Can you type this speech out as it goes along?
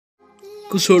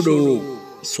كسودو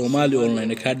Somali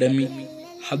Online Academy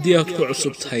haddii aad ku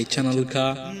cusub tahay channelka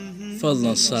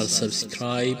fadlan saar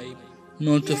subscribe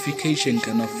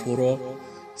notification-kana furo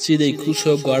siday ku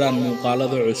soo gaaraan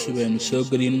muuqaalada cusub ee soo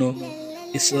gelino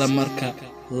isla marka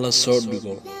la soo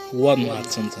dhigo waad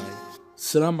mahadsantahay.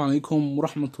 Assalamu alaykum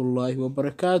warahmatullahi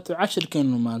wabarakatuh.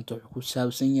 Cashirkeenu maanta wuxuu ku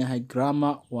saabsan yahay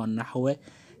grammar waa naxwe,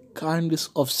 kinds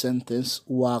of sentence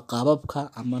waa qaababka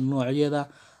ama noocyada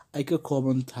ay ka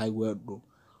kooban tahay weedhu.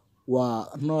 waa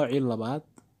nooci labaad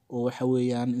oo waxa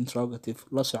weeyaan interrogative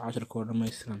la soo cashirkooda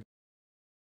dhamaystiran.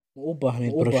 u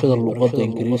baahnay barashada luqadda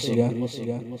Ingiriisiga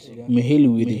ma heli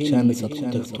weyday chance aad ku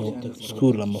tagto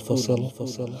iskuul ama fasal.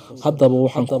 haddaba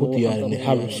waxaan ku diyaarinay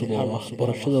hal cusub oo ah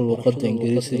barashada luqadda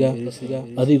Ingiriisiga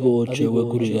adiga oo jooga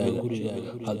gurigaaga.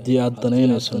 haddii aad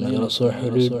danaynayso nagala soo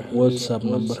xiriir WhatsApp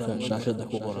nambarka shaashada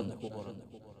ku qoran.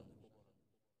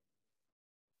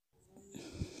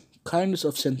 kinds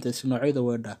of sentence noocyada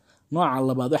weedha. nooca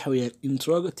labaad waxa weeyaan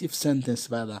interrogative sentence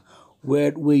baada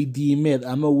word weydiimeed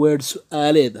ama word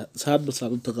su'aaleed saad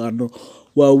u taqaano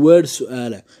waa word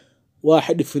su'aala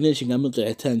waa definition ama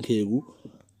qeexitaankeegu.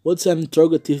 what's an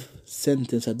interrogative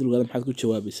sentence hadii lagu maxaad ku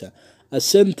jawaabaysaa? a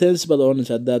sentence but on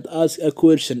that ask a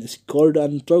question is called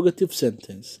an interrogative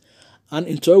sentence. An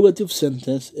interrogative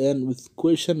sentence and with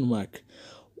question mark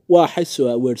waa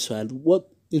word su'aal. what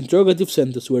interrogative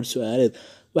sentence word su'aaleed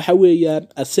waxa weeyaan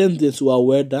a sentence waa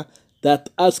weedha that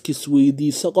asks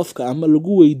weydiisa qofka ama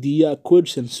lagu weydiiyo a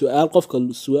question su'aal qofka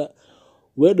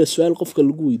weedha su'aal qofka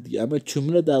lagu weydiiyo ama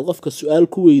jumlada qofka su'aal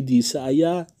ku weydiisa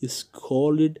ayaa is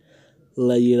called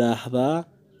la yiraahdaa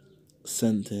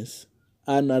sentence.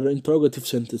 An interrogative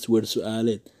sentence word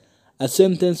su'aaleed. a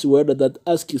sentence weedha that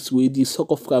asks weydiisa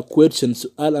qofka question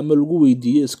su'aal ama lagu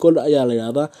weydiiyo is called ayaa la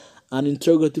yiraahdaa an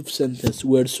interrogative sentence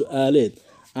word su'aaleed.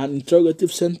 an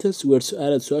interrogative sentence word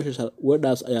su'aaleed su'aasha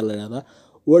weedhaas ayaa la yiraahdaa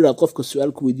weedha qofka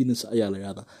su'aal ku weydiinaysa ayaa la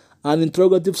yiraahdaa. an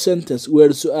interrogative sentence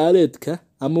word su'aaleedka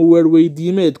ama word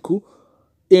weydiimeedku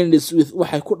ends with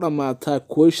waxay ku dhamaataa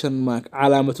question mark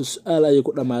calaamatu su'aal ayay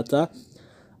ku dhamaataa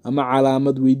ama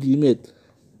calaamad weydiimeed.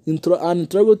 an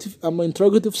interrogative ama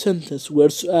interrogative sentence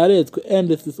word su'aaleedku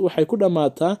ends with waxay ku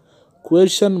dhamaataa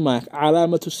question mark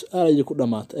calaamatu su'aal ayay ku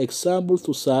dhamaataa. example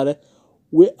tusaale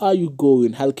where are you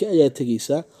going halkee ayaa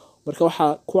tegaysaa? marka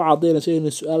waxaa ku cadaynaysa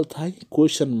inay su'aal tahay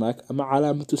question mark ama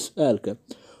calaamatu su'aalka.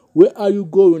 where are you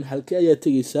going halkee ayaa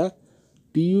tegaysaa?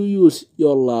 do you use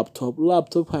your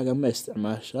laptopkaaga ma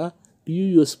isticmaashaa? do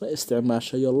you use ma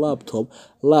isticmaashaa your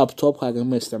laptopkaaga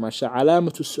ma isticmaashaa?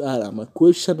 calaamatu su'aal ama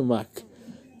question mark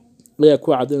ayaa ku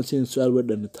cadaynaysa inay su'aal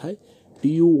weedhan tahay. do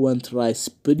you want rice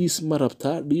bariis ma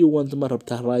rabtaa? do you want ma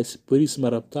rabtaa rice bariis ma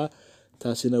rabtaa?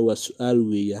 taasina waa su'aal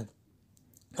weeyaan.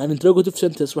 an interrogative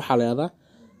sentence waxaa la yiraahdaa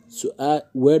su'aal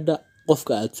weedha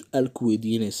qofka aad su'aal ku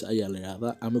weydiinaysa ayaa la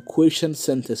yiraahdaa ama question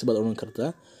sentence baad oran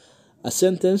kartaa. a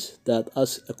sentence that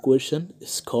asks a question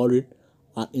is called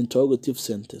an interrogative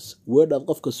sentence. weedha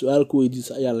qofka su'aal ku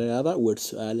weydiisa ayaa la yiraahdaa word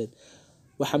su'aaleed.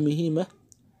 waxa muhiim ah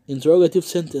interrogative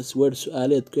sentence word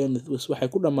su'aaleed waxay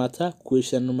ku dhamaataa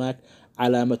question mark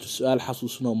calaamatu su'aal.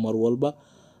 xasuusno mar walba.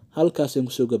 halkaas ayaan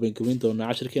kusoo gabagabayn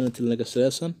doonaa cashirkeena tilnaga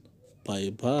salaasan.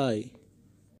 bye bye.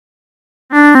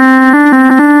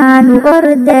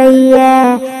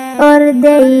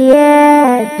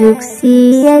 ordaya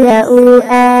dugsiyada u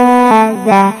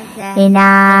aada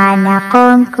inaan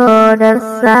aqoon-kooda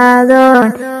saadoon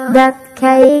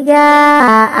dadkayga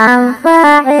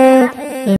anface